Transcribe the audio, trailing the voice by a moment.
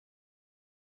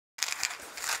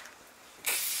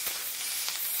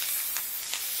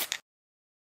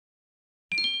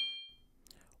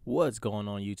What's going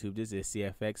on YouTube? This is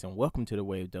CFX and welcome to the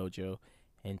Wave Dojo.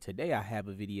 And today I have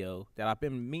a video that I've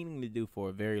been meaning to do for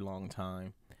a very long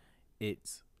time.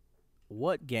 It's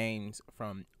what games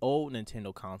from old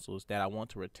Nintendo consoles that I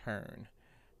want to return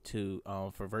to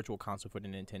for Virtual Console for the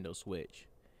Nintendo Switch.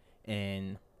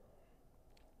 And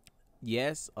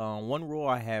yes, one rule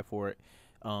I have for it,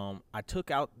 I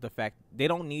took out the fact they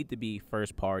don't need to be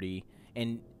first party,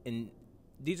 and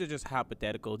these are just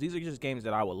hypotheticals. These are just games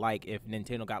that I would like if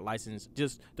Nintendo got licensed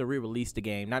just to re-release the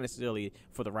game, not necessarily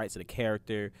for the rights of the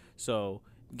character. So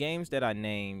games that I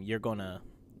name, you're gonna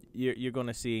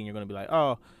see and you're gonna be like,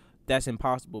 oh, that's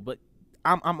impossible. But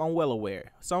I'm well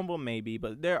aware. Some of them may be,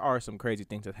 but there are some crazy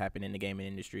things that happen in the gaming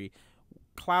industry.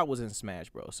 Cloud was in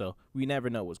Smash Bros, so we never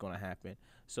know what's gonna happen.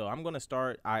 So I'm gonna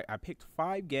start. I picked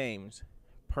 5 games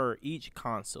per each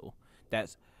console.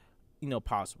 That's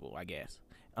possible, I guess.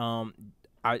 Um,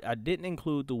 I didn't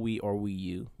include the Wii or Wii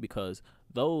U because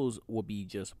those will be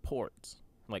just ports.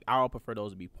 Like I'll prefer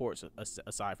those to be ports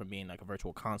aside from being like a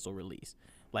virtual console release.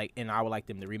 Like, and I would like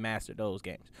them to remaster those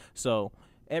games. So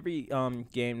every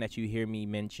game that you hear me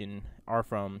mention are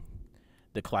from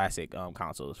the classic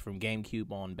consoles, from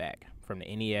GameCube on back, from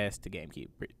the NES to GameCube,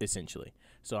 essentially.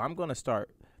 So I'm gonna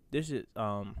start. This is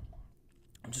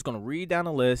I'm just gonna read down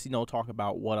the list, talk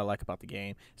about what I like about the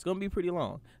game. It's gonna be pretty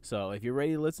long, so if you're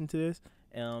ready to listen to this,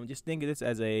 just think of this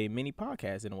as a mini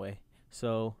podcast in a way.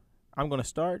 So I'm gonna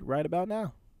start right about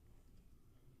now.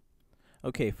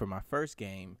 Okay, for my first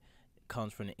game, it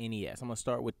comes from the NES. I'm gonna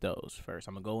start with those first.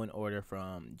 I'm gonna go in order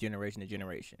from generation to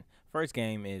generation. First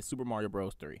game is Super Mario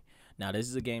Bros. 3. Now this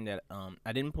is a game that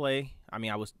I didn't play. I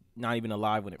mean, I was not even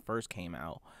alive when it first came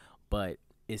out, but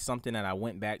it's something that I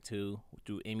went back to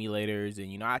through emulators,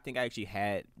 and I think I actually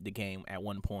had the game at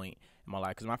one point in my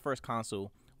life because my first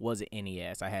console was an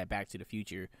NES. I had Back to the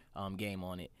Future game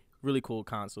on it. Really cool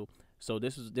console. So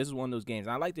this is one of those games.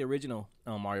 I like the original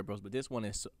Mario Bros, but this one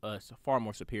is far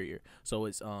more superior. So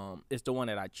it's the one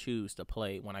that I choose to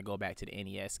play when I go back to the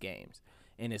NES games,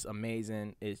 and it's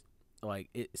amazing. It's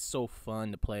so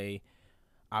fun to play.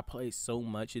 I played so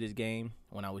much of this game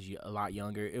when I was a lot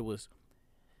younger. It was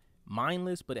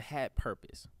mindless, but it had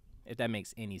purpose, if that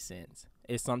makes any sense.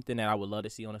 It's something that I would love to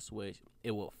see on a Switch.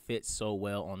 It will fit so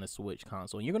well on the Switch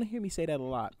console. And you're going to hear me say that a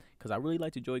lot because I really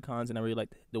like the Joy-Cons and I really like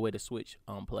the way the Switch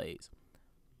plays.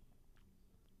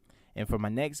 And for my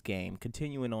next game,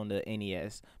 continuing on the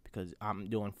NES, because I'm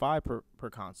doing 5 per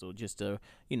console just to,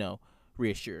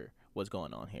 reassure what's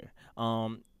going on here.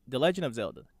 The Legend of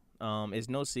Zelda. It's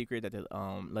no secret that the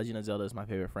Legend of Zelda is my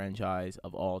favorite franchise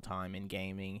of all time in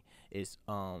gaming. It's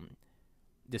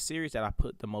the series that I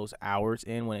put the most hours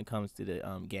in when it comes to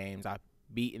the games. I've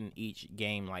beaten each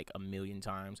game like a million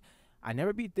times. I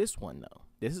never beat this one though.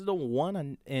 This is the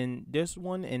one, and this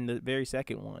one and the very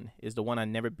second one is the one I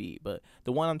never beat. But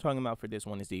the one I'm talking about for this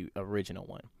one is the original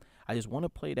one. I just want to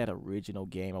play that original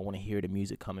game. I want to hear the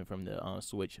music coming from the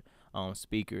Switch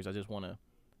speakers. I just want to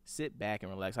sit back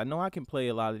and relax. I know I can play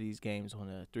a lot of these games on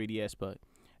the 3DS, but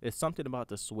there's something about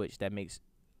the Switch that makes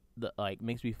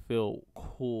me feel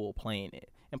cool playing it.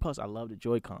 And plus, I love the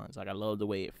Joy-Cons. Like, I love the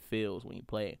way it feels when you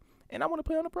play it. And I want to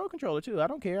play on a Pro Controller too. I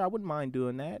don't care. I wouldn't mind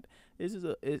doing that. This is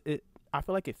I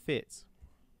feel like it fits.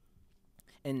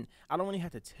 And I don't really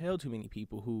have to tell too many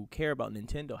people who care about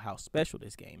Nintendo how special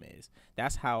this game is.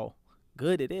 That's how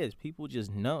good it is. People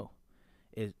just know.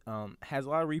 It has a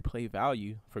lot of replay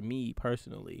value for me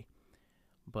personally,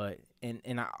 but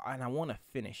I want to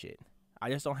finish it. I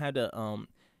just don't have the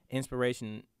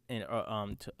inspiration and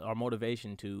or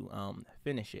motivation to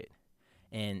finish it,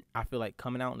 and I feel like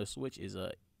coming out on the Switch is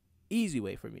a easy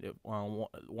way for me to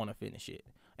want to finish it.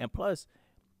 And plus,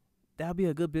 that'll be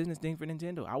a good business thing for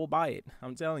Nintendo. I will buy it.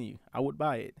 I'm telling you, I would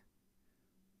buy it.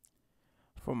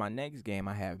 For my next game,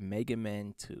 I have Mega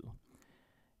Man 2.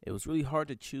 It was really hard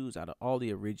to choose out of all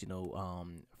the original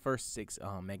first 6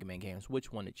 Mega Man games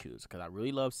which one to choose because I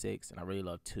really love 6 and I really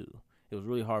love 2. It was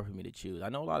really hard for me to choose. I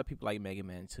know a lot of people like Mega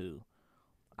Man 2.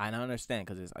 And I understand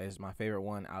because it's my favorite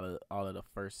one out of all of the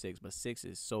first 6, but 6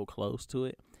 is so close to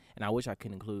it, and I wish I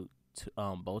could include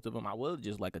both of them. I would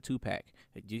just like a 2-pack.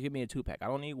 Like, you give me a 2-pack. I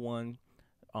don't need 1,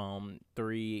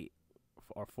 3,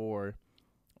 or 4.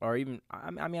 Or even,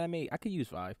 I could use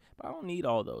 5, but I don't need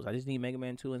all those. I just need Mega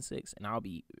Man 2 and 6, and I'll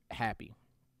be happy.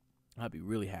 I'll be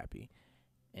really happy.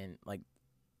 And,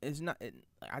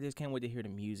 I just can't wait to hear the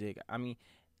music. I mean,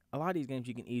 a lot of these games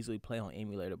you can easily play on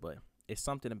emulator, but it's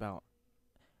something about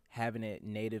having it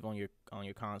native on your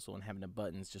console and having the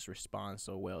buttons just respond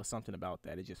so well. It's something about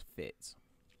that. It just fits.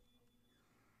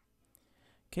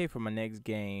 Okay, for my next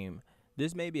game,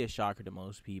 This may be a shocker to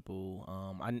most people.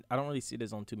 I don't really see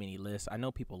this on too many lists. I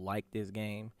know people like this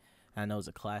game. I know it's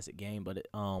a classic game, but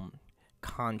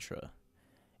Contra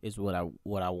is what I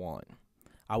want.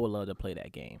 I would love to play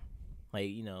that game.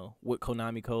 Like, with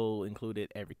Konami code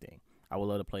included, everything. I would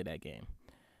love to play that game.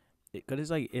 Cause it's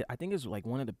like I think it's like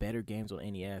one of the better games on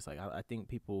NES. Like I think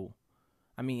people,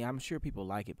 I mean, I'm sure people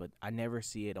like it, but I never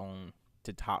see it on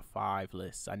the top 5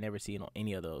 lists. I never see it on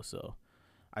any of those. So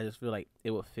I just feel like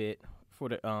it would fit for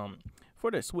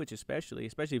the Switch, especially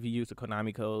if you use the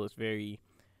Konami code. It's very,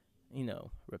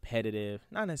 repetitive.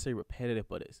 Not necessarily repetitive,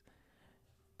 but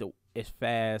it's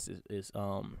fast.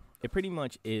 It pretty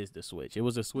much is the Switch. It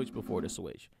was a Switch before the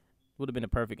Switch. Would have been a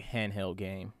perfect handheld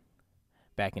game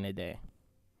back in the day.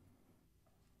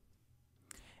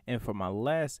 And for my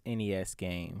last NES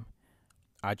game,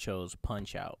 I chose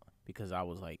Punch Out because I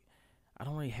was like, I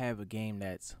don't really have a game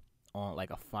that's on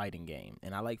like a fighting game,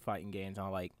 and I like fighting games. I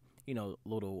like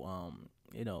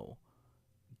little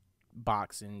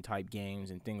boxing type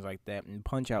games and things like that. And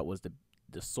Punch Out was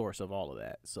the source of all of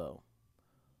that. So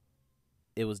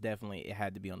it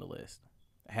had to be on the list.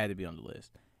 It had to be on the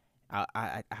list.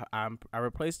 I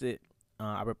replaced it.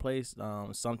 I replaced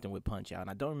something with Punch Out, and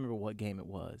I don't remember what game it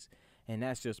was. And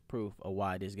that's just proof of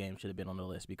why this game should have been on the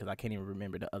list, because I can't even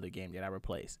remember the other game that I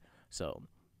replaced. So,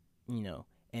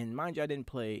 and mind you, I didn't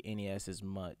play NES as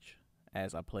much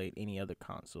as I played any other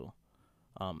console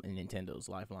in Nintendo's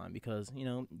Lifeline, because,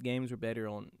 games were better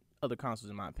on other consoles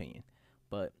in my opinion.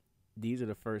 But these are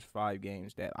the first 5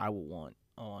 games that I would want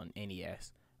on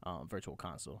NES Virtual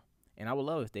Console. And I would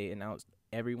love if they announced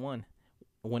every one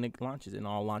when it launches and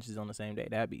all launches on the same day.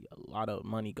 That'd be a lot of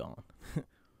money gone.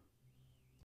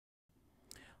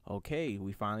 Okay,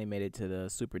 we finally made it to the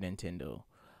Super Nintendo.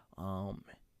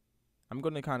 I'm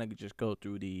going to kind of just go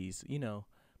through these, in a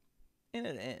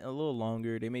little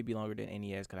longer. They may be longer than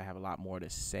NES because I have a lot more to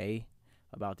say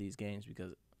about these games,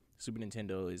 because Super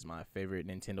Nintendo is my favorite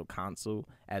Nintendo console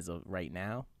as of right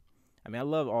now. I mean, I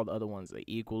love all the other ones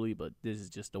equally, but this is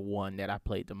just the one that I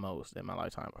played the most in my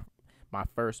lifetime. My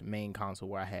first main console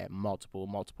where I had multiple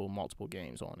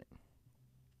games on it.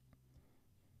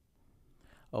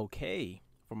 Okay,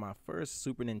 for my first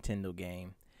Super Nintendo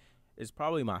game, it's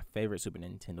probably my favorite Super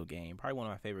Nintendo game. Probably one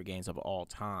of my favorite games of all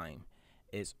time.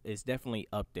 It's definitely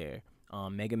up there.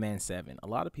 Mega Man 7. A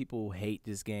lot of people hate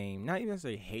this game. Not even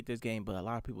necessarily hate this game, but a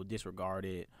lot of people disregard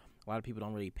it. A lot of people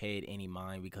don't really pay it any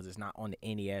mind because it's not on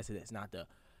the NES.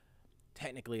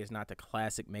 Technically it's not the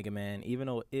classic Mega Man, even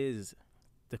though it is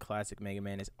the classic Mega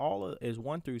Man. Is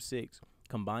 1 through 6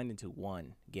 combined into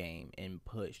one game and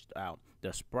pushed out.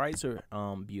 The sprites are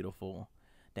beautiful.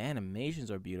 The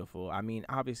animations are beautiful. I mean,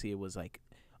 obviously it was like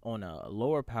on a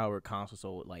lower powered console,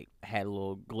 so it like had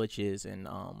little glitches and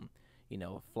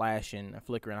flashing and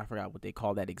flickering. I forgot what they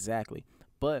call that exactly.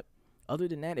 But other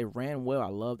than that, it ran well. I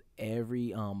loved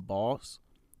every boss.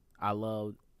 I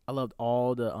loved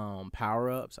all the power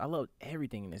ups. I loved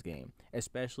everything in this game,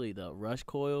 especially the rush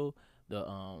coil,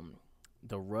 the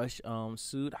rush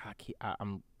suit.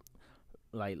 I'm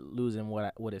like losing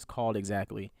what it's called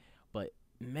exactly, but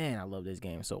man, I love this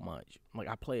game so much. Like,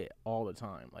 I play it all the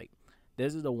time. Like,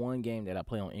 this is the one game that I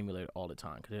play on emulator all the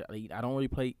time, because I don't really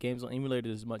play games on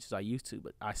emulators as much as I used to,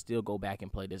 but I still go back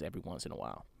and play this every once in a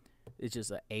while. It's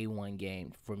just an A1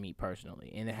 game for me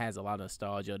personally, and it has a lot of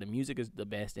nostalgia. The music is the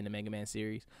best in the Mega Man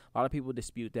series. A lot of people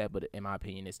dispute that, but in my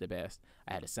opinion, it's the best.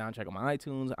 I had a soundtrack on my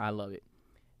iTunes. I love it.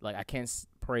 Like, I can't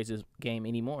praise this game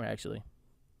anymore, actually.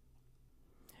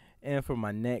 And for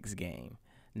my next game,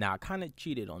 now I kind of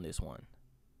cheated on this one.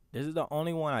 This is the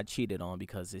only one I cheated on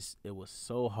because it was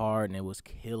so hard and it was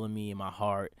killing me in my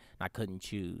heart, and I couldn't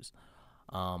choose.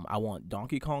 I want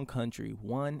Donkey Kong Country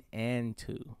 1 and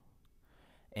 2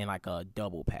 and like a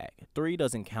double pack. 3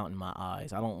 doesn't count in my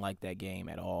eyes. I don't like that game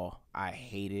at all. I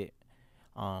hate it.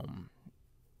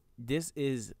 This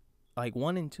is like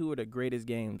 1 and 2 are the greatest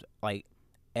games like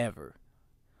ever.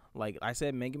 Like I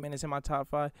said, Mega Man is in my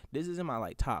top 5. This is in my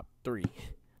like top 3.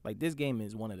 Like, this game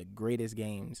is one of the greatest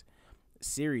games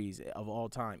series of all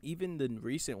time. Even the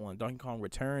recent one, Donkey Kong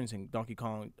Returns and Donkey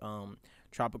Kong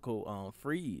Tropical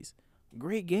Freeze,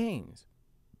 great games.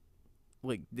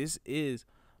 Like, this is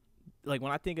like,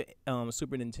 when I think of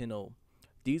Super Nintendo,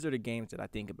 these are the games that I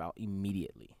think about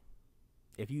immediately.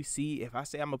 If I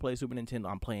say I'm gonna play Super Nintendo,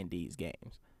 I'm playing these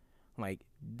games. Like,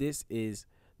 this is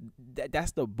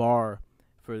that's the bar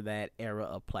for that era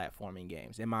of platforming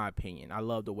games, in my opinion. I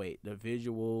love the way the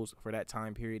visuals for that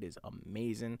time period is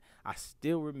amazing. I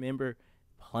still remember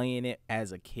playing it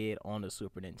as a kid on the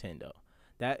Super Nintendo.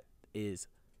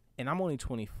 And I'm only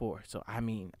 24, so I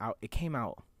mean, it came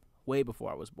out way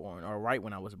before I was born, or right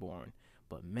when I was born.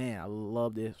 But man, I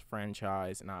love this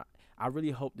franchise, and I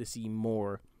really hope to see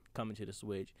more coming to the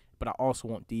Switch. But I also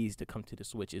want these to come to the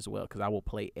Switch as well, because I will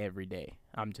play every day.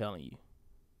 I'm telling you.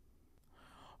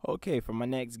 Okay, for my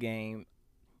next game,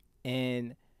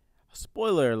 and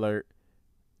spoiler alert,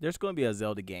 there's going to be a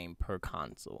Zelda game per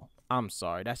console. I'm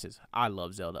sorry, that's just I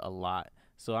love Zelda a lot,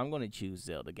 so I'm going to choose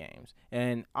Zelda games.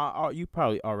 And you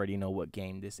probably already know what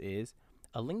game this is.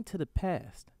 A Link to the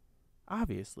Past.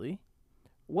 Obviously.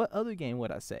 What other game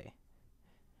would I say?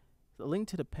 A Link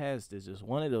to the Past is just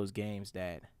one of those games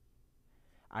that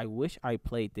I wish I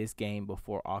played this game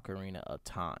before Ocarina of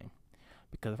Time.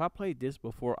 Because if I played this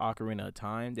before Ocarina of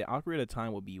Time, then Ocarina of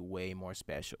Time would be way more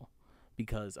special.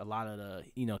 Because a lot of the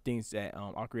things that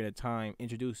Ocarina of Time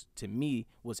introduced to me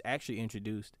was actually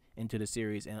introduced into the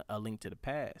series in A Link to the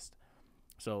Past.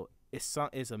 So it's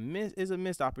a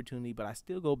missed opportunity, but I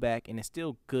still go back, and it's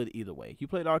still good either way. You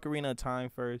played Ocarina of Time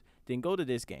first, then go to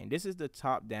this game. This is the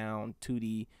top-down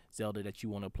 2D Zelda that you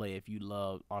want to play if you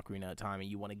love Ocarina of Time and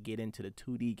you want to get into the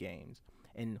 2D games.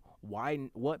 And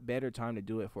what better time to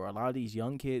do it for a lot of these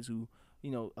young kids who,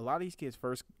 a lot of these kids'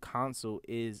 first console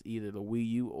is either the Wii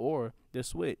U or the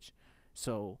Switch.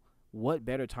 So what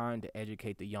better time to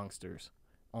educate the youngsters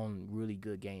on really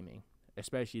good gaming,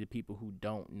 especially the people who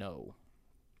don't know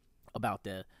about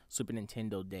the Super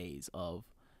Nintendo days of,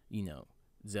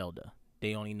 Zelda.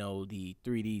 They only know the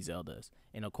 3D Zeldas.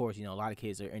 And of course, a lot of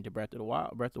kids are into Breath of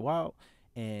the Wild,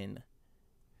 and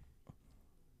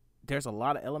there's a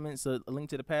lot of elements of A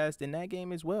Link to the Past in that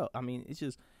game as well. I mean,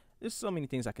 there's so many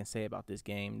things I can say about this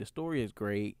game. The story is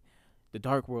great. The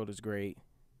Dark World is great.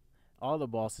 All the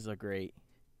bosses are great.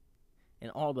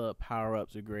 And all the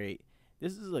power-ups are great.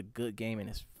 This is a good game, and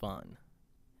it's fun.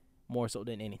 More so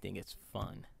than anything, it's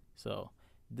fun. So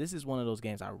this is one of those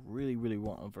games I really, really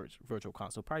want on Virtual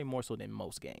Console. Probably more so than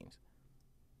most games.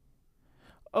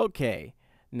 Okay.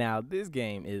 Now, this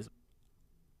game is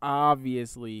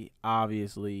obviously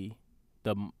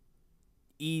the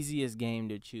easiest game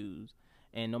to choose,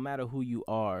 and no matter who you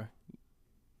are,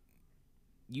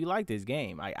 you like this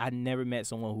game. I never met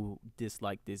someone who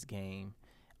disliked this game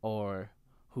or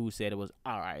who said it was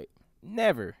alright.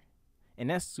 Never. And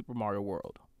that's Super Mario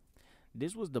World.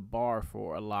 This was the bar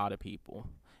for a lot of people,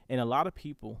 and a lot of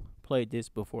people played this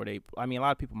before a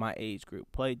lot of people my age group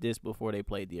played this before they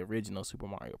played the original Super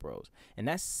Mario Bros. And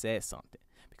that says something.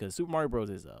 Because Super Mario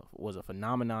Bros. Was a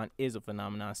phenomenon, still is a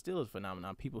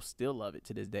phenomenon. People still love it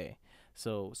to this day.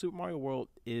 So Super Mario World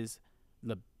is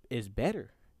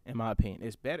better, in my opinion.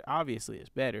 It's better. Obviously, it's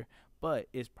better, but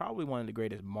it's probably one of the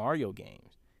greatest Mario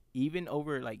games, even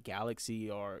over like Galaxy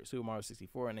or Super Mario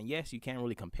 64. And then, yes, you can't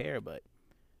really compare, but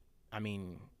I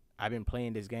mean, I've been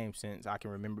playing this game since I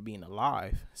can remember being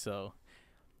alive. So,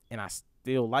 and I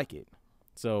still like it.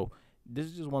 So this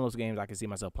is just one of those games I can see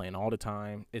myself playing all the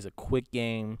time. It's a quick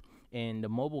game, and the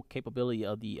mobile capability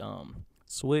of the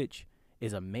Switch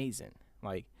is amazing.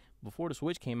 Like, before the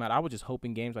Switch came out, I was just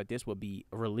hoping games like this would be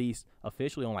released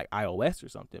officially on like iOS or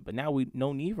something. But now we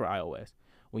no need for iOS.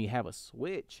 When you have a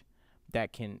Switch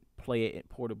that can play it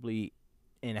portably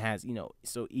and has,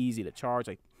 it's so easy to charge.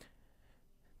 Like,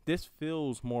 this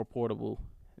feels more portable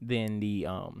than the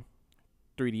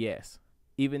 3DS.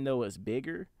 Even though it's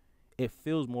bigger, it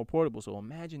feels more portable. So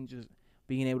imagine just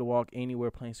being able to walk anywhere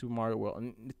playing Super Mario World.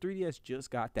 And the 3DS just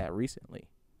got that recently.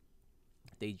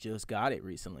 They just got it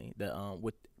recently.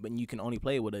 But you can only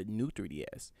play it with a new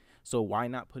 3DS. So why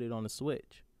not put it on the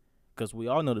Switch? Because we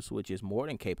all know the Switch is more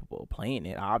than capable of playing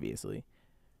it, obviously.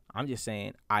 I'm just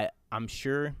saying, I'm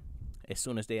sure as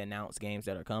soon as they announce games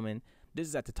that are coming, this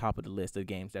is at the top of the list of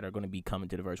games that are going to be coming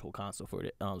to the Virtual Console for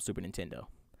the Super Nintendo.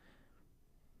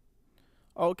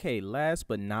 Okay, last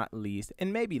but not least,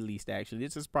 and maybe least actually,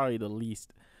 this is probably the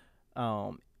least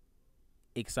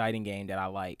exciting game that I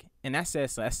like, and that's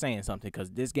saying something because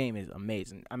this game is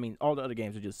amazing. I mean, all the other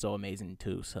games are just so amazing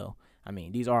too. So I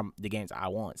mean, these are the games I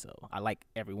want, so I like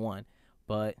every one.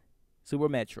 But Super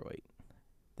Metroid,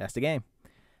 that's the game.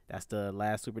 That's the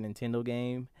last Super Nintendo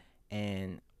game,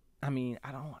 and I mean,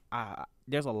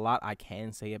 there's a lot I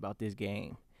can say about this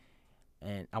game,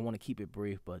 and I want to keep it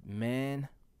brief, but man,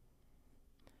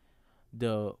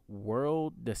 the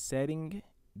world, the setting,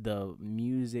 the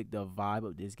music, the vibe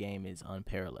of this game is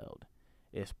unparalleled.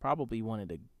 It's probably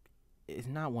it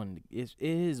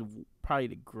is probably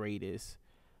the greatest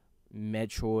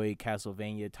Metroid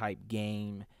Castlevania type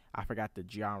game. I forgot the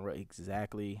genre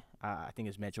exactly. I think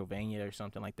it's Metrovania or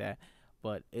something like that,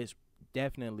 but it's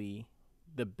definitely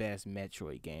the best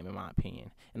Metroid game in my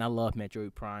opinion. And I love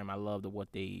Metroid Prime. I love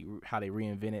how they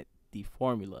reinvented the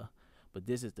formula. But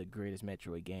this is the greatest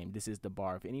Metroid game. This is the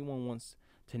bar. If anyone wants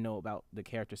to know about the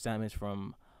character Samus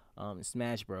from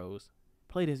Smash Bros,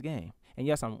 play this game. And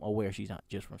yes, I'm aware she's not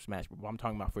just from Smash Bros, but I'm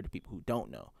talking about for the people who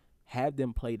don't know. Have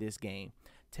them play this game.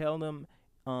 Tell them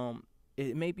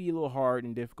it may be a little hard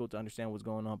and difficult to understand what's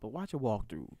going on, but watch a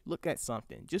walkthrough. Look at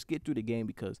something. Just get through the game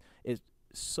because it's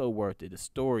so worth it. The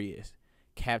story is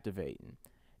captivating,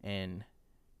 and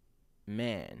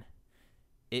man,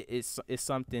 it's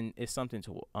something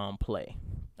to play.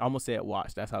 I almost said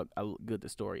watch. That's how good the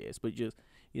story is. But just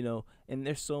and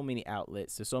there's so many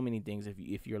outlets. There's so many things.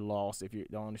 If you're lost, if you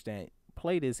don't understand,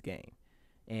 play this game,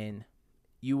 and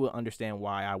you will understand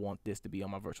why I want this to be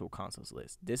on my virtual consoles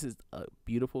list. This is a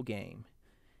beautiful game,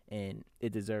 and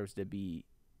it deserves to be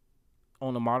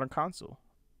on a modern console.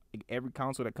 Like every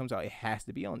console that comes out, it has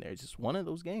to be on there. It's just one of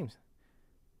those games.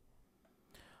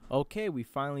 Okay, we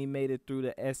finally made it through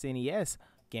the SNES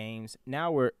games.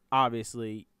 Now we're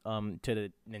obviously to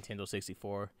the Nintendo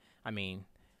 64. I mean,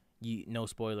 no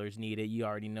spoilers needed. You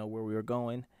already know where we were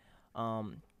going.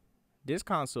 This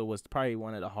console was probably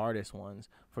one of the hardest ones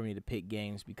for me to pick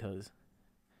games because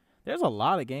there's a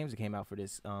lot of games that came out for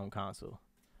this console.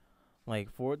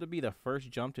 Like, for it to be the first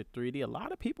jump to 3D, a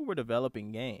lot of people were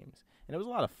developing games. And there was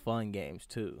a lot of fun games,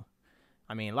 too.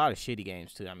 I mean, a lot of shitty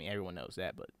games, too. I mean, everyone knows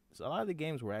that. But so a lot of the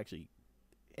games were actually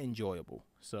enjoyable.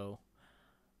 So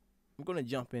I'm going to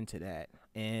jump into that.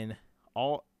 And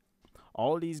all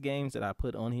of these games that I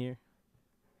put on here,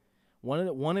 one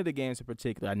of the games in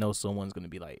particular, I know someone's going to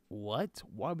be like, what?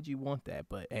 Why would you want that?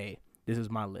 But, hey, this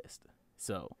is my list.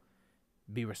 So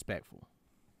be respectful.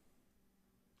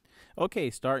 Okay,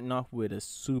 starting off with a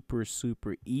super,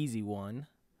 super easy one.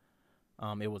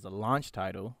 It was a launch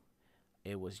title.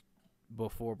 It was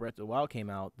before Breath of the Wild came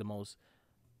out, the most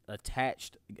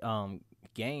attached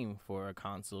game for a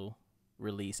console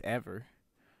release ever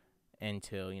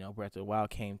until, Breath of the Wild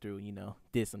came through,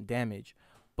 did some damage.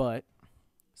 But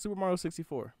Super Mario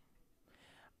 64.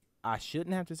 I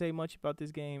shouldn't have to say much about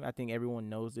this game. I think everyone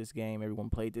knows this game. Everyone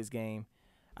played this game.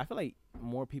 I feel like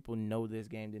more people know this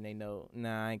game than they know.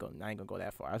 Nah, I ain't gonna go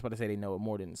that far. I was about to say they know it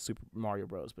more than Super Mario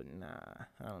Bros, but nah,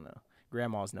 I don't know.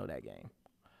 Grandmas know that game.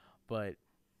 But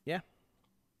yeah,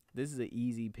 this is an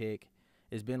easy pick.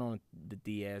 It's been on the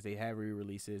DS. They have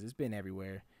re-releases. It's been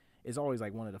everywhere. It's always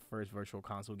like one of the first virtual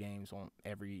console games on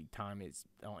every time it's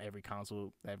on every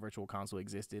console that virtual console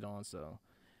existed on. So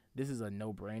this is a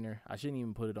no-brainer. I shouldn't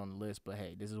even put it on the list, but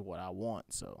hey, this is what I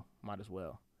want, so might as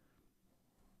well.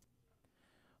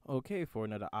 Okay, for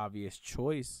another obvious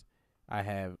choice, I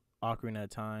have Ocarina of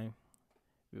Time.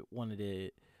 One of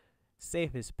the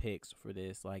safest picks for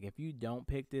this. Like, if you don't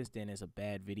pick this, then it's a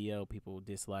bad video. People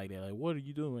dislike it. Like, what are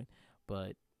you doing?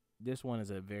 But this one is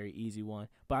a very easy one.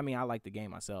 But, I mean, I like the game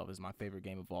myself. It's my favorite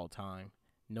game of all time.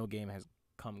 No game has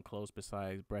come close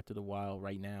besides Breath of the Wild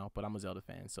right now. But I'm a Zelda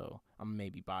fan, so I'm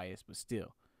maybe biased. But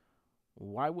still,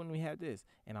 why wouldn't we have this?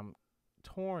 And I'm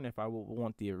torn if I would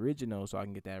want the original so I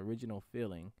can get that original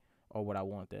feeling, or would I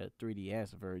want the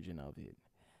 3DS version of it.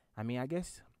 I mean, I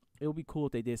guess it would be cool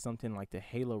if they did something like the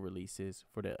Halo releases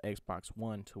for the Xbox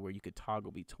One, to where you could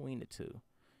toggle between the two.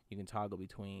 You can toggle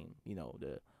between,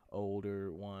 the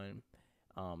older one,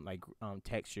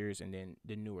 textures, and then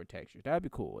the newer textures. That'd be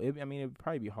cool. It would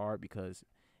probably be hard because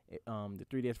the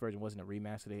 3DS version wasn't a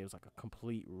remaster. It was like a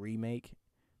complete remake,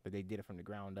 but they did it from the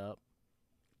ground up.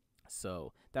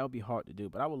 So that would be hard to do,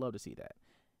 but I would love to see that.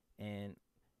 And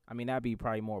I mean, that'd be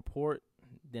probably more port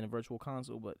than a virtual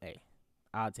console, but hey,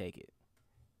 I'll take it.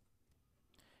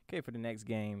 Okay, for the next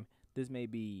game, this may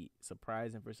be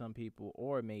surprising for some people,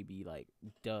 or it may be like,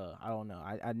 duh, I don't know.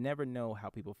 I never know how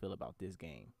people feel about this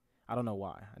game. I don't know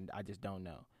why. I just don't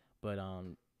know. But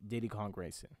Diddy Kong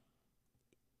Racing,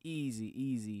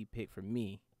 easy pick for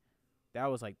me. That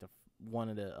was like one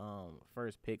of the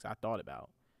first picks I thought about.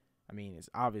 I mean, it's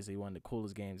obviously one of the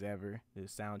coolest games ever. The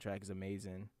soundtrack is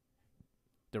amazing.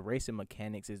 The racing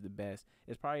mechanics is the best.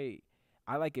 It's probably,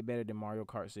 I like it better than Mario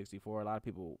Kart 64. A lot of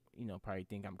people, probably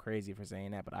think I'm crazy for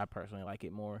saying that, but I personally like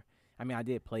it more. I mean, I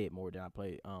did play it more than I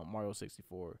played Mario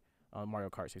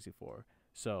Kart 64.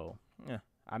 So, yeah,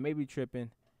 I may be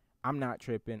tripping. I'm not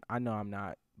tripping. I know I'm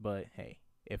not. But, hey,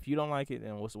 if you don't like it,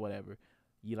 then whatever.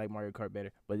 You like Mario Kart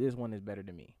better. But this one is better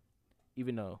than me.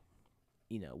 Even though,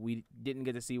 we didn't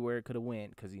get to see where it could have went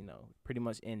because, pretty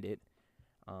much ended.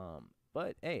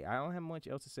 But, hey, I don't have much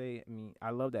else to say. I mean,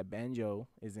 I love that Banjo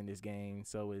is in this game.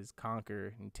 So is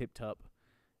Conker and Tip Top.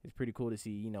 It's pretty cool to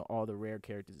see, all the rare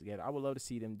characters together. I would love to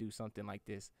see them do something like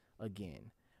this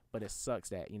again. But it sucks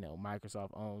that, Microsoft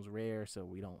owns Rare, so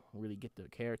we don't really get the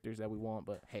characters that we want.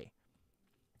 But, hey,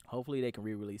 hopefully they can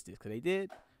re-release this. Because they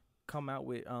did come out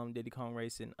with Diddy Kong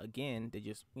Racing again. They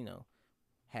just,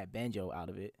 had Banjo out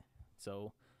of it.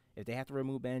 So If they have to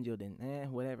remove Banjo, then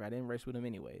whatever. I didn't race with him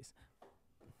anyways.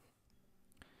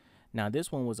 Now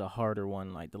this one was a harder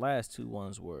one. Like the last two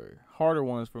ones were harder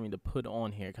ones for me to put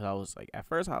on here because I was like, at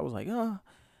first I was like,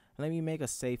 let me make a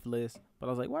safe list. But I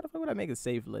was like, why the fuck would I make a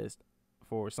safe list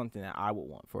for something that I would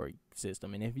want for a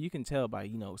system? And if you can tell by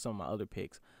some of my other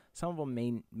picks, some of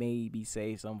them may be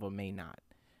safe, some of them may not.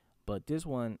 But this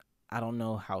one, I don't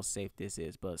know how safe this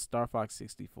is. But Star Fox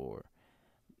 64.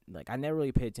 Like I never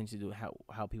really pay attention to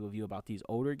how people view about these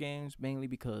older games, mainly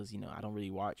because I don't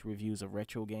really watch reviews of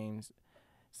retro games,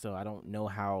 so I don't know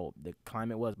how the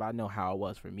climate was, but I know how it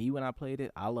was for me when I played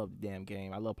it. I love the damn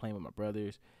game. I love playing with my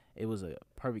brothers. It was a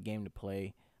perfect game to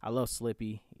play. I love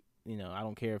Slippy. I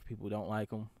don't care if people don't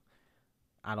like him.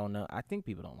 I don't know. I think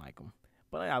people don't like him,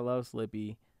 but I love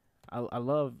Slippy. I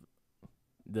love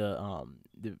the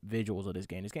visuals of this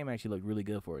game. This game actually looked really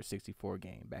good for a 64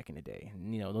 game back in the day.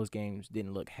 And, those games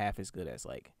didn't look half as good as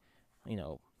I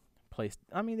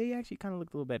mean, they actually kind of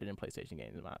looked a little better than PlayStation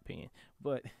games in my opinion.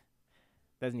 But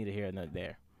that's neither here nor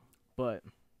there. But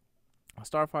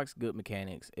Star Fox, good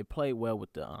mechanics. It played well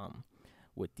with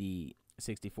the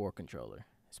 64 controller,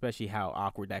 especially how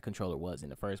awkward that controller was in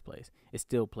the first place. It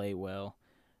still played well.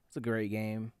 It's a great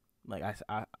game. Like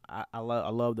I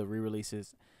love the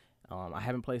re-releases. I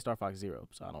haven't played Star Fox Zero,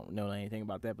 so I don't know anything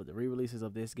about that. But the re-releases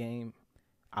of this game,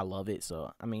 I love it.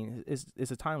 So I mean,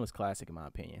 it's a timeless classic in my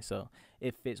opinion. So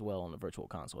it fits well on the Virtual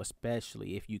Console,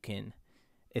 especially if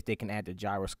they can add the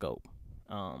gyroscope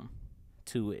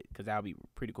to it, because that would be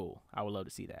pretty cool. I would love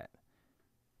to see that.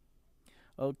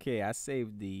 Okay, I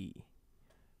saved the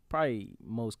probably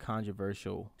most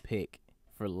controversial pick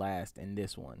for last in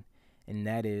this one, and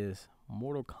that is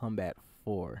Mortal Kombat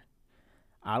 4.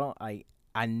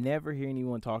 I never hear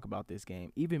anyone talk about this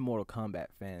game. Even Mortal Kombat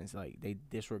fans, like, they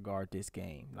disregard this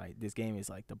game. Like, this game is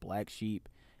like the black sheep.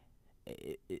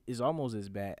 It's almost as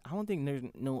bad. I don't think there's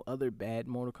no other bad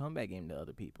Mortal Kombat game to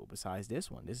other people besides this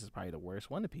one. This is probably the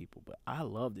worst one to people, but I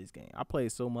love this game. I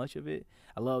played so much of it.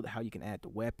 I love how you can add the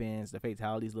weapons. The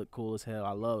fatalities look cool as hell.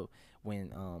 I love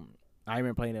when I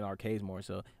remember playing in arcades more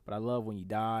so, but I love when you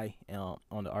die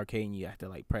on the arcade and you have to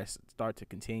like press start to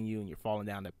continue and you're falling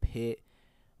down the pit.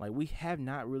 Like, we have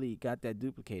not really got that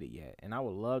duplicated yet, and I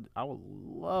would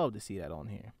love to see that on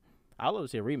here. I would love to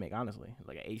see a remake, honestly,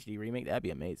 like an HD remake. That'd be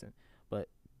amazing. But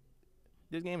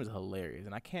this game is hilarious,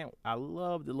 and I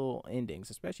love the little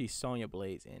endings, especially Sonya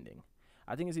Blade's ending.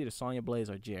 I think it's either Sonya Blade's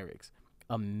or Jarek's.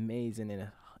 Amazing, and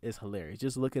it's hilarious.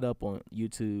 Just look it up on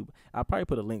YouTube. I'll probably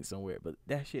put a link somewhere, but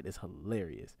that shit is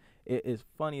hilarious. It is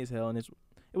funny as hell, and it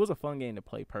was a fun game to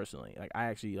play personally. Like, I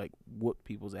actually like whooped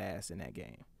people's ass in that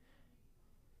game.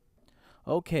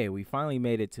 Okay, we finally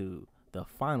made it to the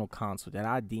final console that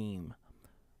I deem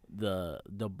the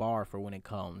bar for when it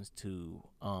comes to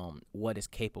what is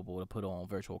capable to put on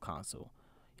Virtual Console.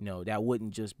 That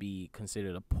wouldn't just be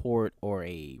considered a port or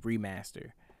a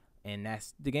remaster, and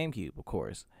that's the GameCube, of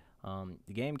course.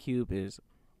 The GameCube is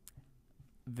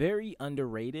very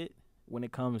underrated when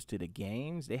it comes to the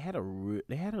games. They had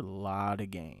a lot of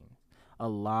games, a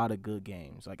lot of good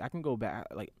games. Like, I can go back,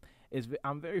 like,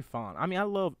 I'm very fond. I mean, I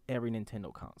love every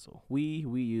Nintendo console. Wii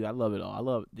U, I love it all. I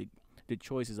love the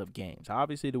choices of games.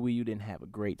 Obviously, the Wii U didn't have a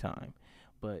great time,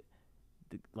 but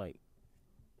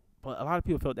but a lot of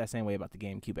people felt that same way about the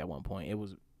GameCube at one point. It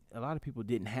was a lot of people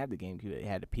didn't have the GameCube. They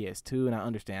had the PS2, and I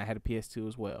understand. I had a PS2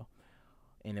 as well,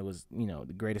 and it was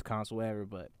the greatest console ever.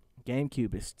 But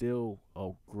GameCube is still a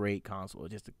great console.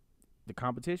 Just the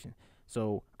competition.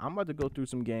 So I'm about to go through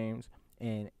some games,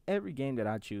 and every game that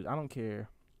I choose, I don't care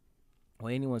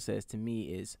what anyone says, to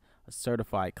me is a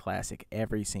certified classic,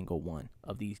 every single one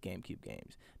of these GameCube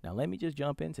games. Now let me just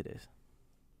jump into this.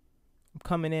 I'm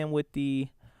coming in with the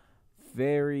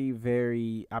very,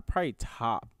 very, I probably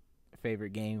top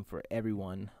favorite game for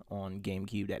everyone on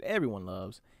GameCube that everyone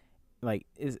loves. Like,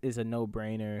 is a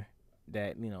no-brainer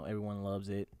that everyone loves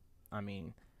it. I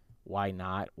mean, why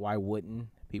not? Why wouldn't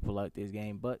people like this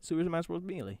game? But Super Smash Bros.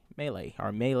 Melee.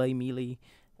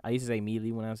 I used to say Melee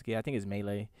when I was a kid. I think it's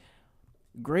Melee.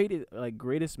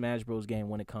 Greatest Smash Bros. Game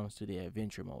when it comes to the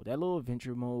adventure mode. That little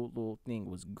adventure mode little thing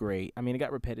was great. I mean, it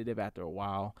got repetitive after a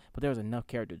while, but there was enough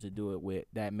character to do it with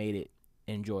that made it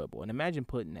enjoyable. And imagine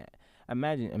putting that.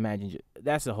 Imagine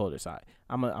that's a whole other side.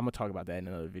 I'm gonna talk about that in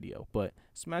another video. But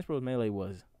Smash Bros. Melee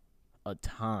was a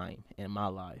time in my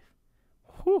life.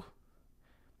 Whew.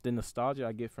 The nostalgia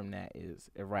I get from that is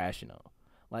irrational.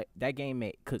 Like, that game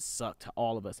could suck to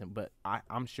all of us, but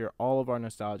I'm sure all of our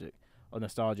nostalgia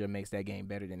makes that game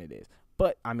better than it is.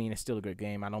 But I mean, it's still a good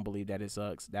game. I don't believe that it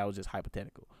sucks. That was just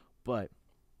hypothetical. But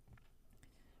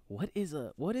what is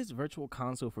Virtual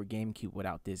Console for GameCube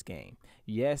without this game?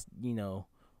 Yes,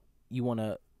 you want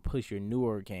to push your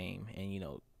newer game and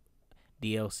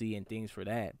DLC and things for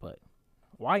that, but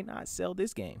why not sell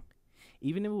this game?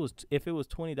 Even if it was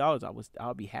 $20, I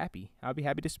would be happy. I'd be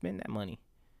happy to spend that money.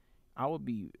 I would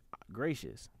be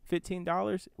gracious.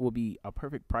 $15 will be a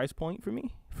perfect price point for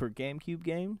me for GameCube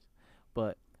games,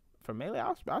 but for Melee,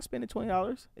 I'll spend it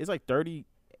 $20. It's like $36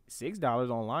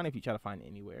 online if you try to find it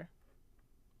anywhere.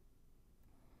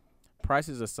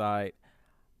 Prices aside,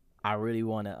 I really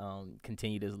want to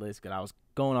continue this list because I was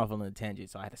going off on a tangent,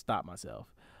 so I had to stop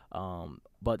myself.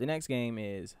 But the next game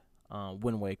is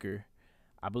Wind Waker.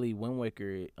 I believe Wind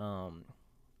Waker,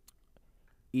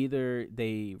 either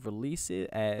they release it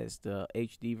as the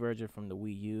HD version from the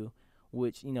Wii U,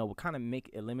 which will kind of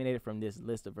eliminate it from this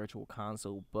list of virtual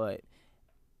console, but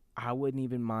I wouldn't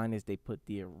even mind if they put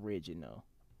the original.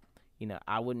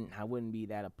 I wouldn't be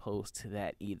that opposed to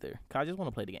that either. 'Cause I just want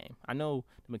to play the game. I know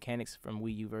the mechanics from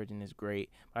Wii U version is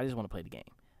great, but I just want to play the game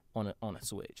on a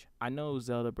Switch. I know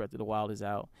Zelda Breath of the Wild is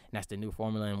out, and that's the new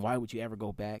formula, and why would you ever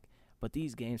go back? But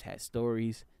these games had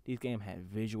stories. These games had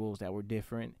visuals that were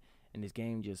different, and this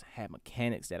game just had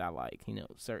mechanics that I like.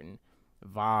 Certain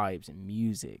vibes and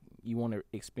music. You want to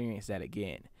experience that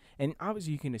again. And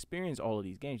obviously, you can experience all of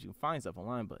these games. You can find stuff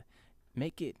online, but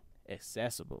make it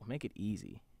accessible. Make it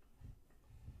easy.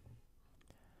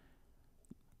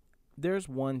 There's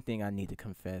one thing I need to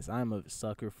confess. I'm a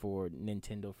sucker for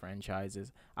Nintendo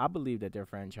franchises. I believe that their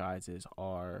franchises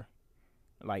are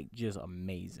like just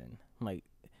amazing. Like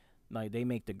they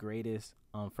make the greatest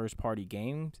first party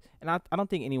games, and I don't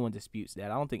think anyone disputes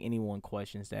that. I don't think anyone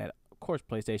questions that. Of course,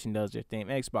 PlayStation does their thing.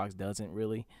 Xbox doesn't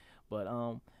really, but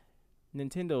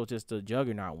Nintendo is just a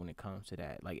juggernaut when it comes to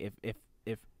that. Like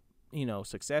if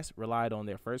success relied on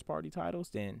their first party titles,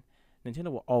 then Nintendo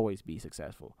will always be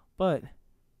successful. But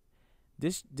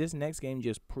this next game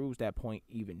just proves that point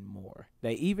even more.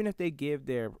 That even if they give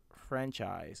their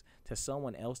franchise to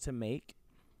someone else to make,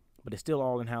 but it's still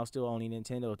all in-house, still only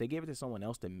Nintendo, if they give it to someone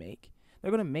else to make,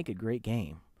 they're going to make a great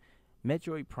game.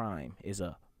 Metroid Prime is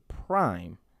a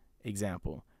prime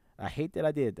example. I hate that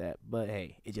I did that, but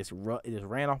hey, it just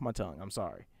ran off my tongue. I'm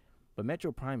sorry. But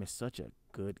Metroid Prime is such a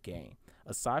good game.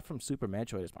 Aside from Super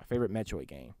Metroid, it's my favorite Metroid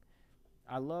game.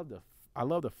 I love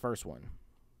the first one.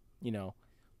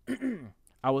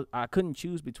 I couldn't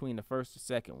choose between the first and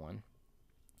second one,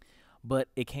 but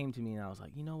it came to me and I was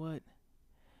like, you know what?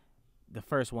 The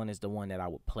first one is the one that I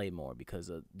would play more because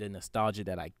of the nostalgia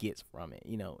that I get from it,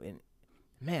 and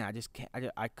man, I just can't,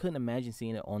 I couldn't imagine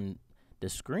seeing it on the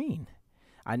screen.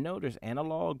 I know there's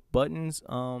analog buttons,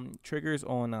 triggers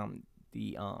on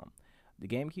the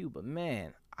GameCube, but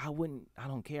man, I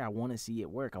don't care. I want to see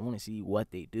it work. I want to see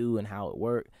what they do and how it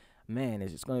works. Man,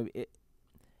 it's just going to be,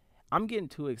 I'm getting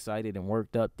too excited and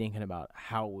worked up thinking about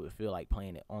how it would feel like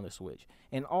playing it on the Switch.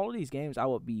 And all of these games, I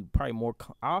would be probably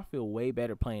I'll feel way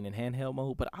better playing in handheld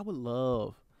mode, but I would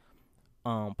love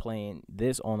playing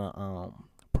this on a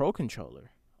Pro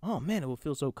controller. Oh man, it would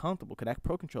feel so comfortable. Cause that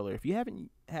Pro controller, if you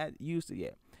haven't used it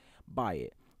yet, buy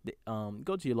it.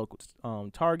 Go to your local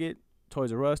Target,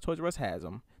 Toys R Us. Toys R Us has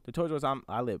them. The Toys R Us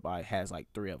I live by has like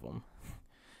 3 of them.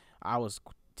 I was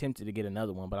tempted to get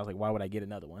another one, but I was like, why would I get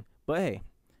another one? But hey,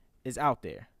 it's out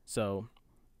there. So,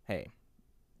 hey,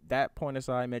 that point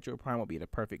aside, Metroid Prime will be the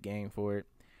perfect game for it.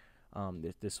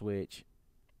 The Switch.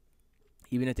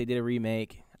 Even if they did a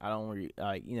remake, I don't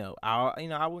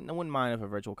I wouldn't mind if a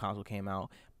virtual console came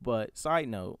out. But side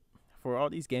note, for all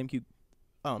these GameCube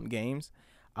games,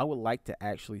 I would like to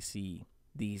actually see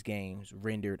these games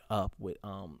rendered up with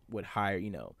higher,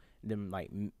 them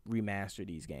like remaster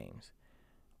these games.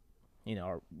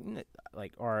 Or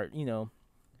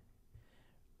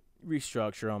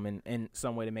restructure them in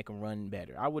some way to make them run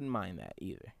better. I wouldn't mind that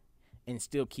either, and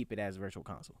still keep it as a virtual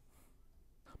console.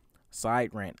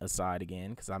 Side rant aside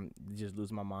again, because I'm just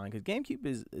losing my mind. Because GameCube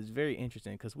is very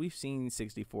interesting because we've seen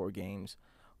 64 games,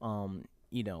 on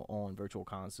virtual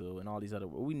console and all these other.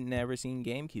 We've never seen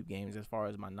GameCube games, as far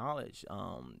as my knowledge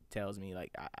tells me.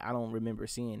 Like I don't remember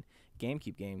seeing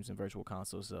GameCube games in virtual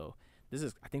console. So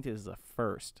I think this is a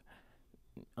first.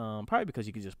 Probably because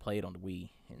you could just play it on the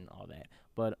Wii and all that.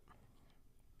 But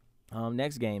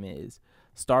next game is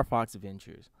Star Fox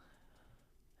Adventures.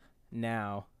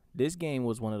 Now, this game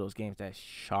was one of those games that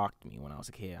shocked me when I was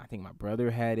a kid. I think my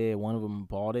brother had it. One of them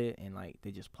bought it, and like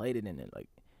they just played it, and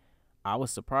I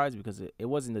was surprised because it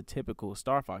wasn't the typical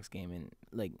Star Fox game, and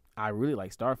like I really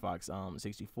like Star Fox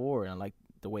 64, and I like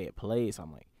the way it plays. So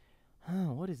I'm like,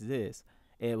 what is this?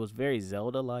 It was very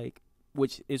Zelda-like,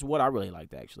 which is what I really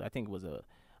liked actually. I think it was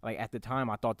at the time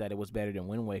I thought that it was better than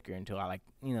Wind Waker until I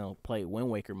played Wind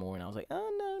Waker more, and I was like,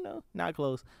 oh no, not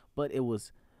close. But it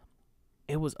was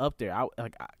it was up there.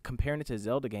 Comparing it to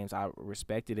Zelda games, I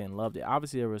respected it and loved it.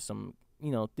 Obviously, there was some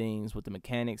things with the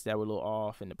mechanics that were a little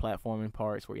off, and the platforming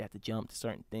parts where you had to jump to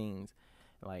certain things.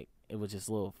 Like it was just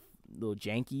a little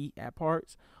janky at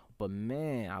parts. But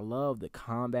man, I love the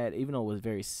combat, even though it was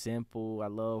very simple. I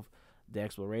love the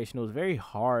exploration. It was very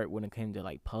hard when it came to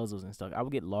like puzzles and stuff. I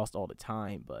would get lost all the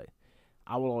time, but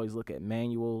I would always look at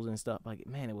manuals and stuff. Like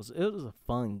man, it was a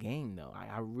fun game though.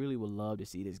 I really would love to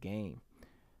see this game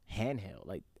handheld.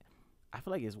 Like I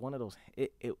feel like it's one of those.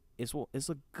 It's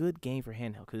a good game for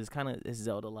handheld because it's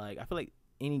Zelda like. I feel like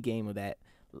any game of that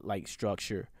like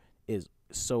structure is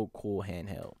so cool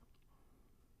handheld.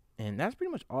 And that's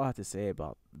pretty much all I have to say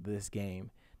about this game.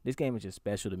 This game is just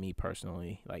special to me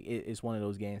personally. Like it's one of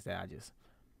those games that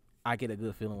I get a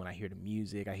good feeling when I hear the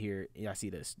music. I see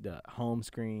the home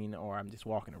screen, or I'm just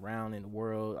walking around in the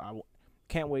world.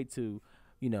 Can't wait to,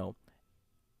 you know,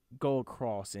 go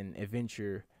across and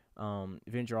venture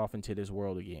off into this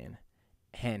world again,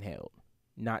 handheld,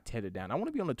 not tethered down. I want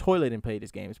to be on the toilet and play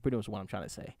this game. It's pretty much what I'm trying to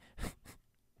say.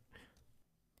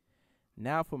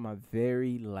 Now for my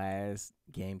very last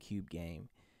GameCube game,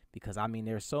 because I mean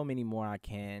there's so many more I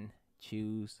can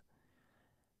choose,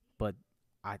 but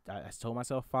I told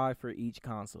myself 5 for each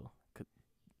console.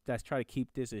 Let's try to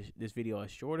keep this video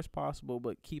as short as possible,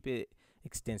 but keep it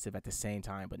extensive at the same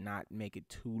time, but not make it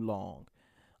too long.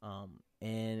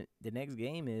 And the next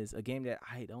game is a game that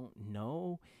I don't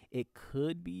know. It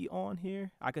could be on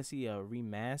here. I could see a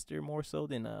remaster more so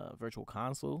than a virtual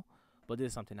console, but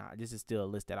this is still a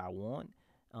list that I want.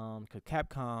 Cause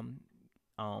Capcom,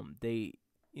 they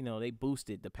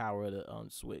boosted the power of the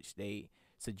Switch. They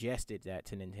suggested that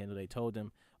to Nintendo. They told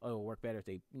them, oh, it'll work better if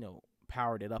they,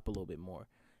 powered it up a little bit more.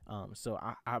 So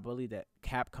I believe that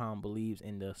Capcom believes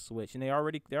in the Switch, and they're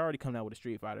already coming out with a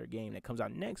Street Fighter game that comes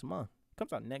out next month.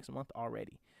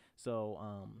 Already. So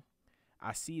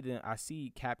I see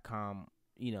Capcom,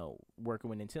 working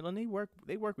with Nintendo, and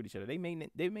they work with each other. They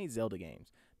made Zelda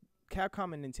games.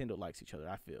 Capcom and Nintendo likes each other.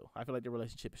 I feel like their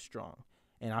relationship is strong,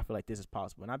 and I feel like this is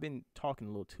possible. And I've been talking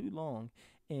a little too long,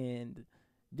 and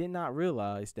did not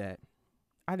realize that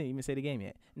I didn't even say the game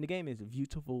yet. And the game is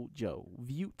Beautiful Joe.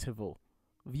 Beautiful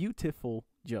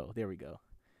Joe. There we go.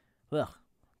 Ugh,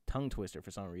 tongue twister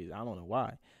for some reason. I don't know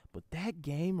why. But that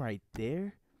game right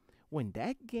there, when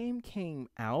that game came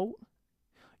out,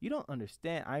 you don't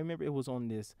understand. I remember it was on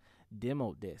this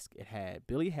demo disc. It had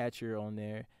Billy Hatcher on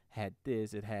there,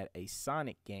 it had a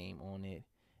Sonic game on it,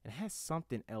 and it had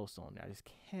something else on there. I just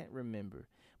can't remember.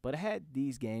 But it had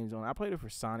these games on. I played it for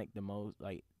Sonic the most,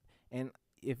 and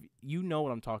if you know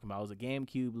what I'm talking about, it was a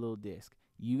GameCube little disc.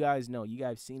 You guys know. You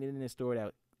guys seen it in the store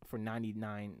that for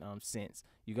 99 cents.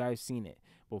 You guys seen it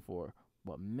before.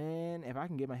 But man, if I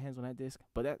can get my hands on that disc.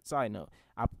 But that side note,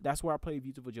 that's where I played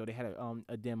Beautiful Joe. They had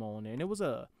a demo on there, and I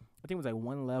think it was like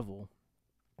one level,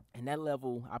 and that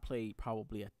level I played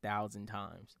probably 1,000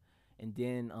 times. And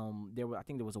then I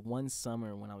think there was one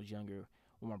summer when I was younger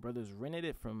when my brothers rented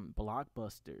it from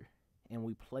Blockbuster, and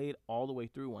we played all the way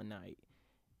through one night.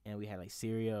 And we had like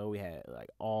cereal, we had like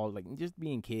all like just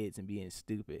being kids and being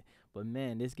stupid. But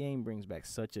man, this game brings back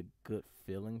such a good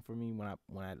feeling for me when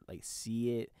I like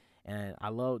see it. And I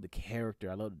love the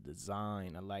character, I love the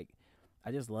design,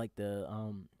 I just like the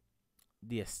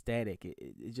aesthetic.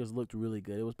 It just looked really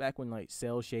good. It was back when like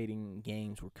cell shading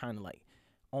games were kind of like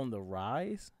on the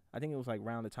rise. I think it was like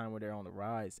around the time where they're on the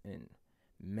rise. And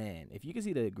man, if you can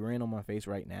see the grin on my face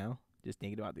right now, just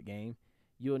thinking about the game,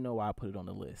 you'll know why I put it on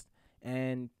the list.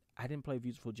 And I didn't play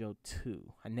Beautiful Joe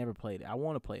 2. I never played it. I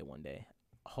want to play it one day.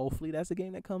 Hopefully that's a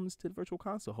game that comes to the virtual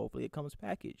console. Hopefully it comes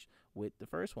packaged with the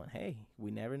first one. Hey, we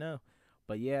never know.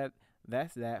 But yeah,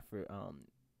 that's that for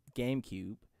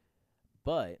GameCube.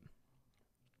 But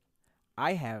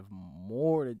I have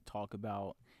more to talk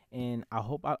about, and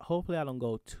hopefully I don't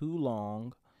go too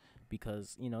long,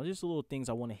 because just little things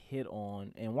I want to hit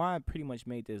on, and why I pretty much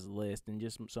made this list, and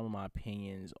just some of my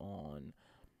opinions on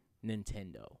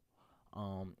Nintendo.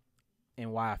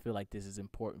 And why I feel like this is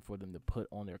important for them to put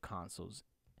on their consoles.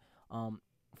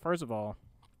 First of all,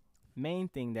 main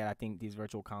thing that I think these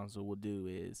virtual consoles will do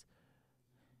is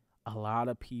a lot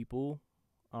of people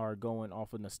are going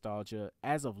off of nostalgia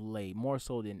as of late, more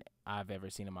so than I've ever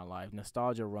seen in my life.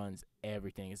 Nostalgia runs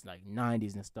everything. It's like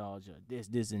 90s nostalgia,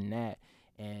 this, and that.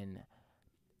 And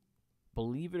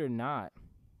believe it or not,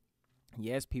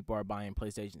 yes, people are buying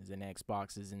PlayStations and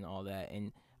Xboxes and all that.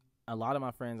 And a lot of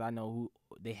my friends I know who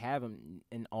they have them,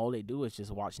 and all they do is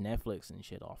just watch Netflix and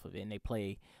shit off of it, and they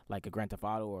play like a Grand Theft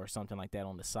Auto or something like that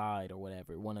on the side or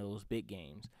whatever, one of those big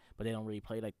games. But they don't really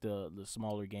play like the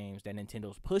smaller games that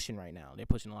Nintendo's pushing right now. They're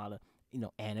pushing a lot of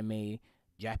anime,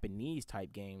 Japanese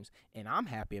type games, and I'm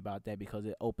happy about that because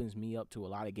it opens me up to a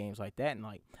lot of games like that, and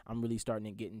like I'm really starting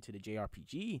to get into the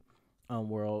JRPG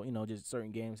world. You know, just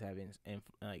certain games have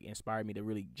like inspired me to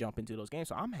really jump into those games,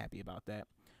 so I'm happy about that.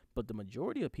 But the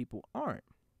majority of people aren't.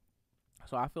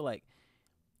 So I feel like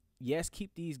yes,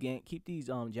 keep these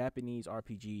Japanese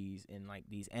RPGs and like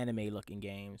these anime looking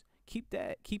games. Keep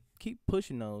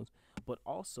pushing those, but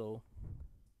also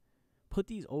put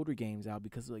these older games out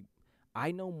because like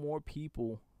I know more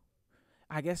people.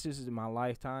 I guess this is in my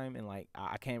lifetime, and like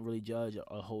I can't really judge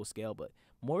a whole scale, but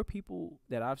more people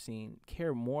that I've seen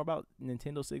care more about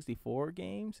Nintendo 64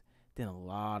 games than a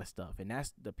lot of stuff, and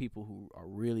that's the people who are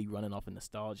really running off of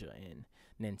nostalgia. And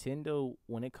Nintendo,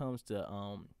 when it comes to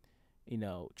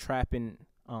trapping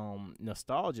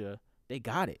nostalgia, they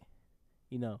got it,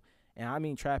 you know. And I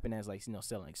mean trapping as like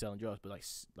selling drugs, but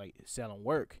like selling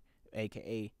work,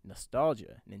 aka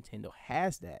nostalgia. Nintendo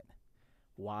has that.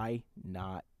 Why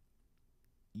not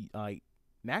like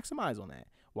maximize on that?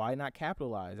 Why not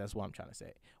capitalize? That's what I'm trying to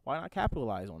say. Why not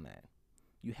capitalize on that?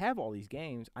 You have all these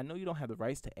games. I know you don't have the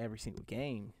rights to every single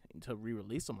game to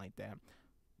re-release them like that,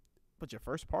 but your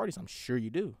first parties, I'm sure you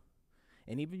do.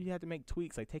 And even if you have to make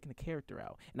tweaks like taking the character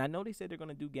out. And I know they said they're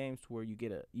gonna do games to where you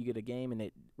get a game and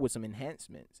it with some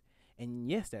enhancements. And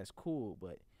yes, that's cool,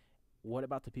 but what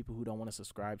about the people who don't want to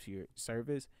subscribe to your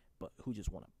service but who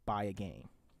just want to buy a game?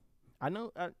 I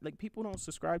know like people don't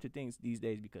subscribe to things these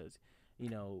days because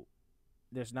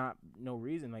there's no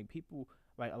reason. Like people,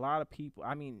 like a lot of people,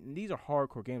 I mean, these are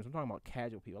hardcore games. I'm talking about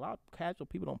casual people. A lot of casual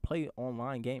people don't play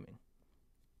online gaming.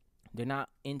 They're not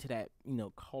into that,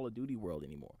 Call of Duty world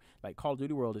anymore. Like Call of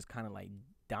Duty world is kind of like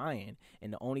dying,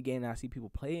 and the only game that I see people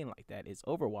playing like that is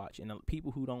Overwatch. And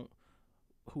people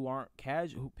who aren't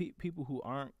casual, people who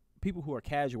are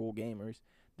casual gamers,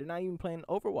 they're not even playing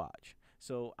Overwatch.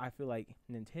 So I feel like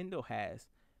Nintendo has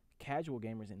casual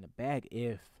gamers in the bag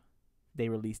if they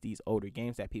release these older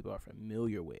games that people are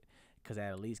familiar with, because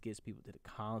that at least gets people to the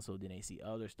console. Then they see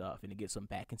other stuff and it gets them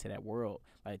back into that world,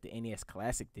 like the NES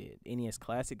Classic did. The NES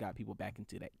Classic got people back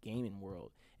into that gaming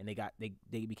world, and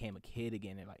they became a kid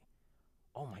again. They're like,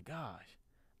 oh my gosh,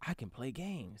 I can play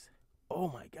games. Oh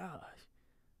my gosh,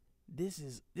 this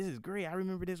is great. I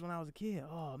remember this when I was a kid.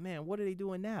 Oh man, what are they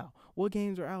doing now? What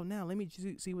games are out now? Let me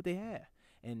see what they have.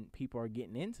 And people are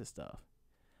getting into stuff.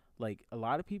 Like a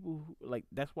lot of people, like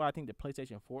that's why I think the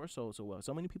PlayStation 4 sold so well.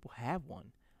 So many people have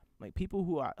one. Like people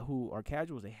who are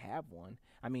casuals, they have one.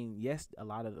 I mean, yes, a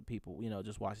lot of the people,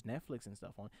 just watch Netflix and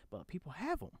stuff on, but people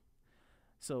have them.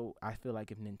 So I feel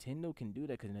like if Nintendo can do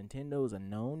that, because Nintendo is a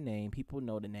known name, people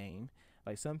know the name.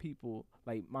 Like some people,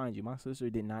 like mind you, my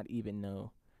sister did not even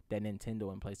know that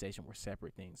Nintendo and PlayStation were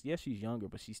separate things. Yes, she's younger,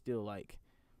 but she's still like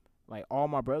all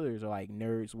my brothers are like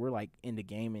nerds. We're like into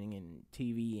gaming and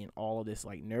TV and all of this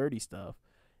like nerdy stuff,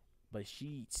 but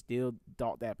she still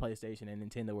thought that PlayStation and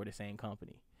Nintendo were the same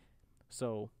company.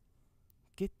 So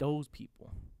get those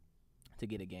people to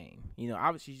get a game.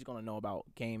 Obviously she's gonna know about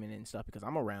gaming and stuff because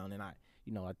I'm around, and I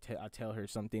tell her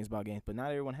some things about games, but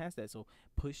not everyone has that. So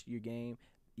push your game.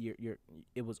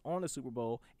 It was on the Super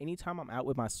Bowl. Anytime I'm out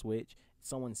with my Switch,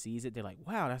 someone sees it, they're like,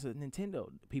 wow, that's a Nintendo.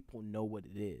 People know what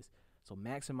it is. So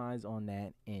maximize on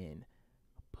that and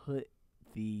put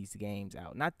these games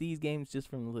out. Not these games just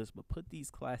from the list, but put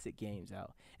these classic games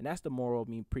out. And that's the moral of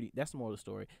that's the moral of the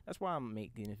story. That's why I'm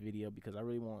making this video, because I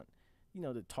really want,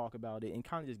 to talk about it and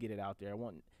kind of just get it out there.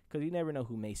 Because you never know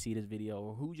who may see this video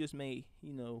or who just may,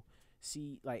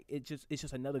 see, like, it's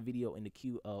just another video in the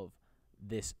queue of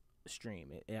this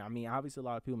stream. I mean, obviously a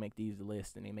lot of people make these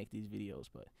lists and they make these videos,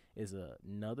 but it's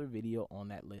another video on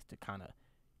that list to kind of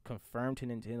confirm to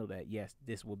Nintendo that yes,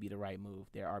 this will be the right move.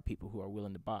 There are people who are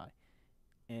willing to buy,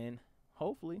 and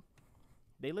hopefully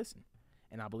they listen,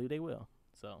 and I believe they will.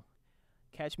 So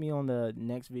catch me on the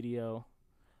next video.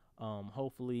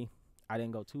 Hopefully I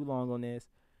didn't go too long on this,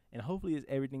 and hopefully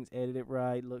everything's edited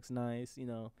right, looks nice.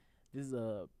 This is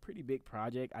a pretty big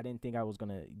project. I didn't think I was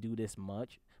gonna do this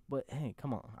much, but hey,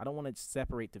 come on, I don't want to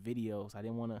separate the videos. I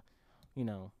didn't want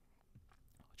to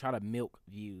try to milk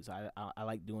views. I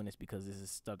like doing this because this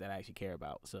is stuff that I actually care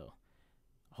about. So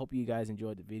I hope you guys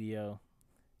enjoyed the video.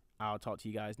 I'll talk to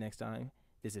you guys next time.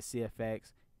 This is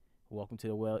CFX. Welcome to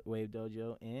the Wave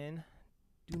Dojo, and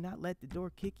do not let the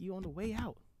door kick you on the way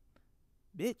out,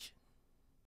 bitch.